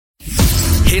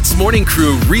HITZ Morning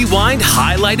Crew Rewind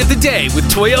Highlight of the Day with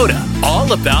Toyota.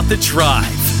 All about the drive.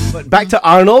 But back to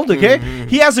Arnold, okay?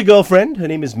 He has a girlfriend. Her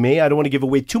name is May. I don't want to give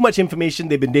away too much information.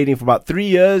 They've been dating for about 3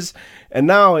 years. And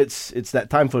now it's that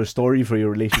time for a story for your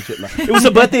relationship. It was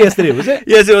a birthday yesterday, was it?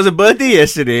 Yes, it was a birthday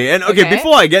yesterday. And okay,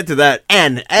 before I get to that,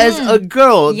 Anne, as a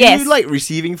girl, do you like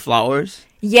receiving flowers?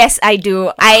 Yes, I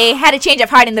do. I had a change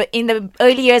of heart in the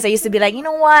early years. I used to be like, you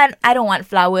know what? I don't want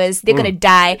flowers. They're gonna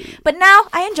die. But now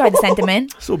I enjoy the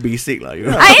sentiment. So basic, lah.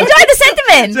 I enjoy the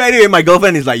sentiment. So anyway, my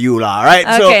girlfriend is like you, lah, right?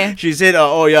 Okay. So she said,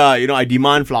 I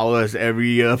demand flowers every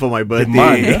year for my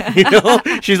birthday.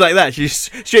 Demand, She's like that.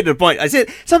 She's straight to the point. I said,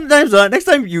 sometimes next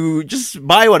time you just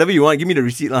buy whatever you want, give me the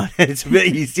receipt, lah. It's very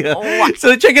easier.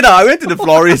 So check it out. I went to the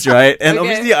florist, right? And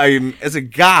obviously, as a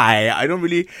guy, I don't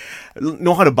really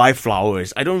know how to buy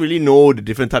flowers. I don't really know the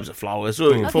different types of flowers.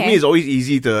 So for me, it's always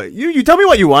easy to you tell me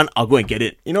what you want, I'll go and get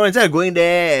it. Instead of going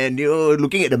there and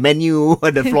looking at the menu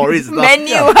at the florist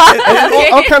Menu.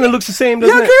 All kind of looks the same,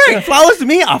 doesn't it? Correct. Flowers to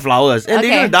me are flowers, and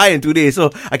they're gonna die in 2 days.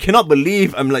 So I cannot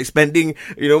believe I'm like spending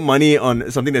money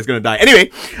on something that's gonna die. Anyway,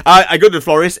 I go to the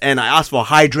florist and I ask for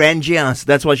hydrangeas.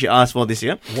 That's what she asked for this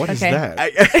year. What is that?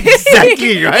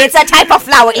 Exactly, right? It's a type of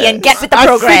flower, Ian. Get with the I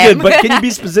program. figured, but can you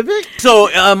be specific? So,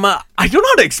 I don't know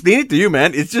how to explain it to you,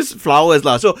 man. It's just flowers,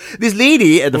 lah. So, this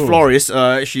lady at the florist,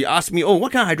 she asked me,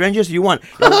 what kind of hydrangeas do you want?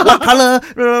 What color?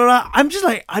 Blah, blah, blah. I'm just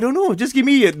like, I don't know. Just give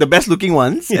me the best looking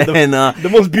ones. The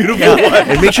most beautiful one.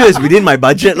 And make sure it's within my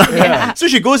budget. So,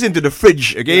 she goes into the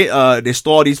fridge, okay? They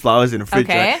store these flowers in the fridge,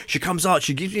 right? She comes out,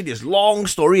 she gives me this long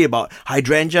story about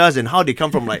hydrangeas and how they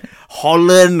come from like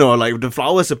Holland or like the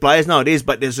flower suppliers nowadays,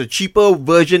 but there's a cheaper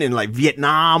version in like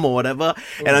Vietnam or whatever.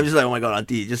 And I'm just like, oh my god,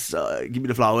 auntie, just give me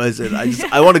the flowers. And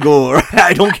I want to go. Right?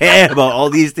 I don't care about all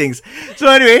these things. So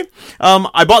anyway,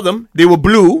 I bought them. They were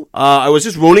blue. I was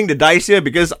just rolling the dice here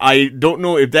because I don't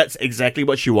know if that's exactly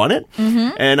what she wanted.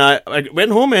 And I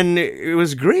went home and it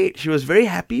was great. She was very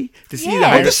happy to see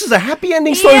that. Oh, this is a happy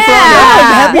ending story for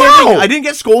Yeah, Arnold. happy ending. I didn't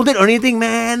get scolded or anything,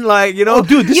 man. Like, Oh,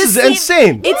 dude, this is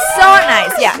insane. It's so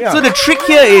nice. Yeah. So the trick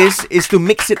here is to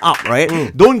mix it up, right?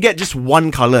 Don't get just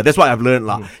one color. That's what I've learned,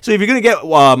 lah. So if you're gonna get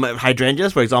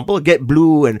hydrangeas, for example, get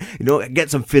blue and get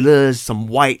some fillers, some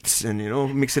whites, and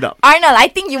mix it up. Arnold, I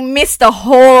think you missed the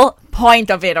whole point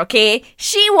of it, okay?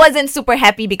 She wasn't super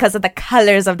happy because of the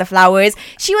colors of the flowers.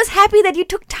 She was happy that you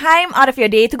took time out of your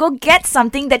day to go get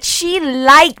something that she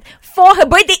liked for her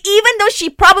birthday, even though she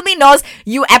probably knows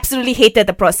you absolutely hated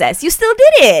the process. You still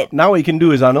did it. Now what you can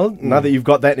do is, Arnold, now that you've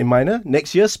got that in mind,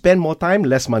 next year, spend more time,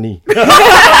 less money.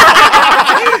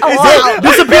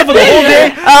 Disappear for the whole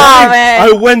day. Oh, man.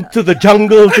 I went to the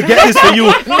jungle to get this for you.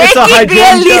 Make it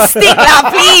realistic,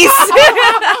 lah, please.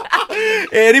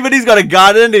 Hey, anybody's got a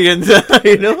garden, they can,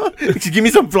 give me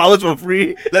some flowers for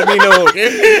free. Let me know,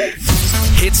 okay?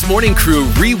 HITZ Morning Crew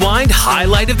Rewind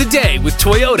Highlight of the Day with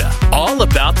Toyota. All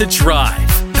about the drive.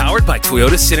 Powered by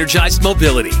Toyota Synergized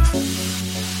Mobility.